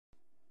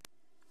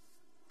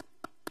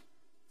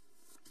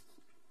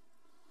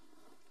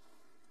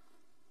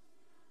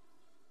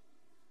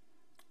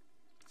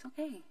It's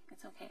okay.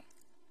 It's okay.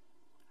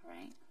 All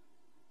right.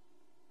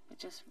 But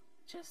just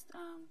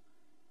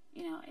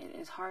you know,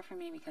 it's hard for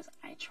me because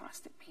I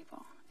trusted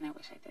people, and I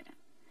wish I didn't.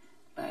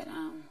 But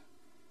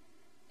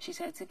she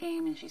said it's a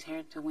game, and she's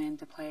here to win,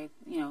 to play,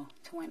 you know,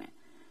 to win it.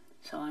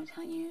 So I'm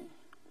telling you,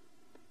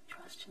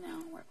 trust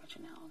Janelle and work with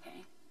Janelle,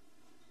 okay?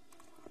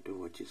 I'll do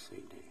what you say,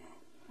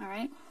 Danielle. All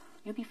right?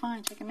 You'll be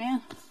fine, chicken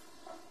man.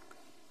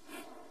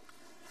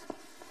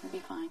 You'll be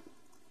fine.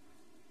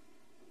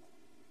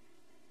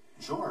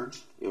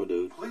 George, Yo,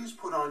 dude. please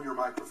put on your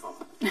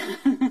microphone.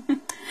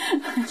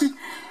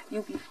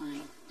 You'll be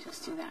fine.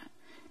 Just do that.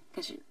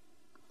 Because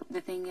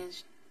the thing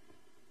is,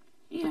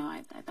 you know,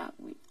 I thought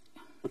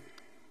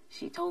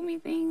she told me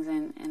things,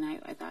 and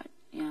I thought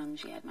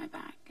she had my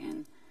back,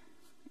 and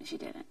she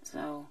didn't.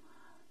 So,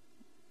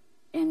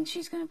 and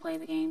she's going to play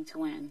the game to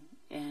win,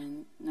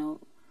 and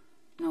no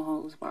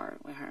holds barred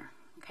with her,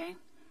 okay?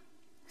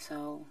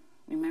 So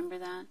remember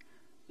that.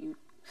 You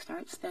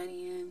start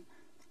studying,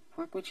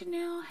 work with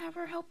Janelle, have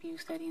her help you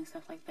study and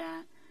stuff like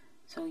that,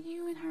 so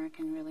you and her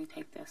can really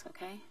take this,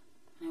 okay?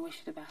 And I wish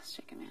you the best,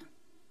 chicken man.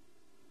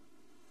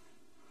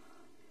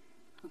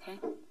 Okay?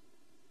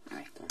 All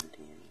right.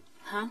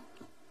 Huh?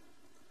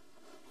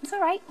 It's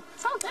all right.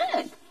 It's all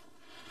good.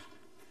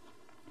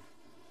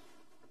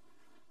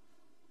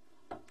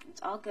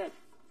 It's all good.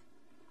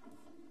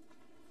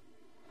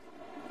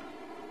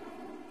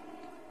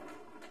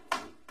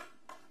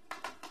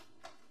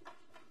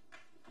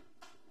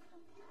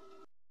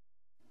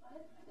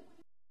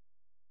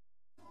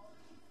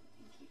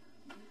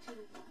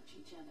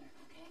 Each other,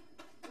 okay?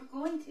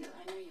 We're going to. I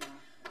know you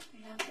are. We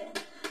have been.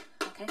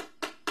 Okay?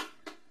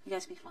 You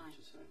guys be fine.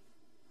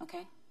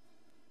 Okay?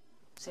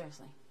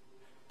 Seriously.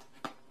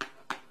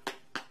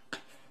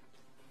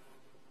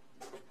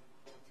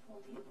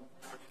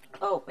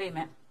 Oh, wait a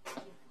minute.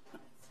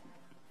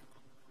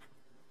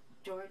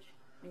 George,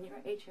 when you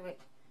were HOA,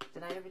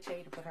 did I ever tell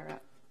you to put her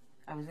up?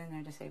 I was in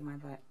there to save my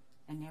butt.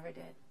 I never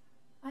did.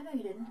 I know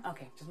you didn't.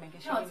 Okay, just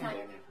making sure No, you it's know. not.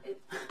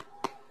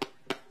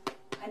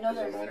 I know As a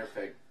there's. matter of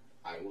fact,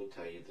 I will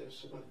tell you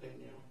this about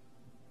Danielle.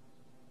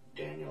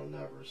 Danielle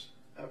never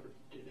ever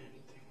did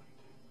anything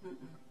like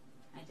that.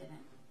 I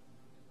didn't.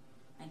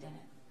 I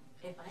didn't.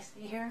 If I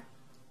stay here,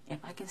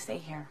 if I can stay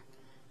here,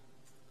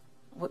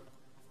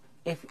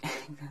 if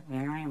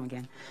there I am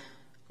again,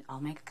 I'll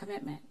make a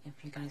commitment if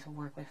you guys will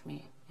work with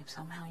me. If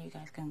somehow you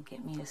guys can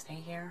get me to stay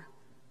here,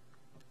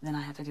 then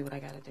I have to do what I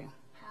gotta do.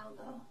 How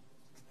though?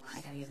 I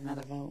gotta get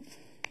another vote.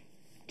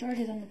 George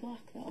is on the block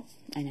though.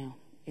 I know.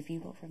 If you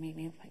vote for me,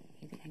 maybe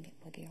you think I can get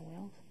Boogie or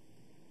Wills?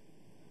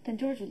 Then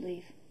George would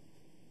leave.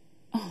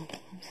 Oh,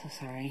 I'm so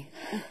sorry.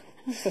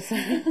 I'm so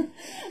sorry.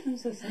 I'm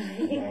so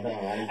sorry.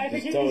 I'm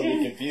just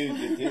totally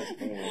confused at this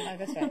point. Oh,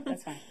 that's right.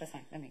 That's fine. That's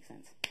fine. That makes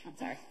sense. I'm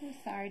sorry. I'm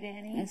sorry,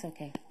 Danny. It's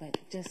okay. But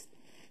just,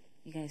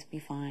 you guys be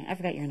fine. I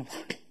forgot you're in the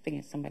block. Thinking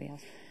it's somebody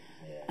else.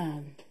 Yeah.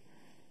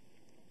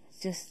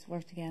 Just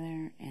work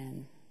together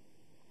and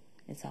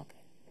it's all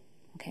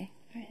good. Okay?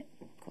 All right.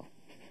 Cool.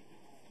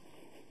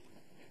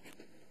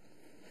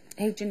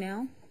 Hey,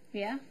 Janelle,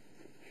 Yeah?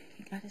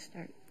 you gotta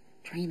start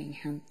training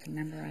him to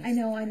memorize. I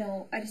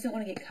know. I just don't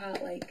want to get caught,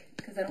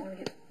 because I don't want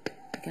to get...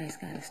 You guys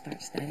gotta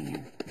start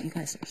studying. You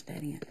gotta start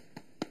studying.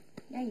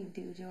 Yeah, you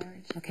do, George.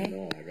 Okay?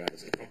 No, I got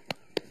it.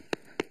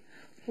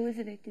 Who is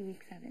it at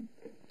week 7?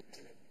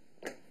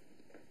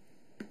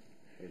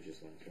 It's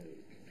just like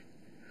week.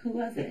 Who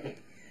was it?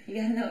 You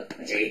gotta know it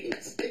quick.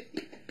 James.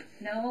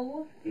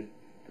 No?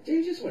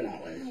 James just went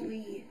out last No,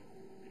 week.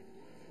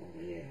 Oh,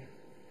 yeah.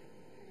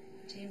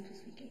 James was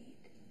week 8.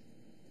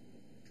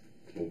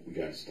 Well, we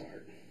gotta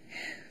start.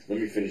 Let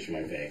me finish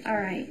my vacuum. All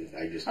right.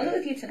 I'll go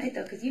with you tonight,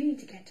 though, because you need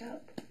to catch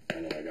up.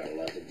 I know, I got a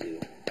lot to do.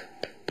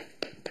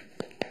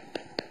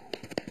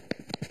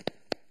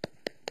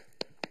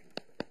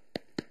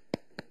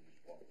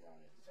 Walk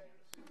around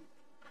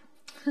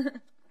in fantasy.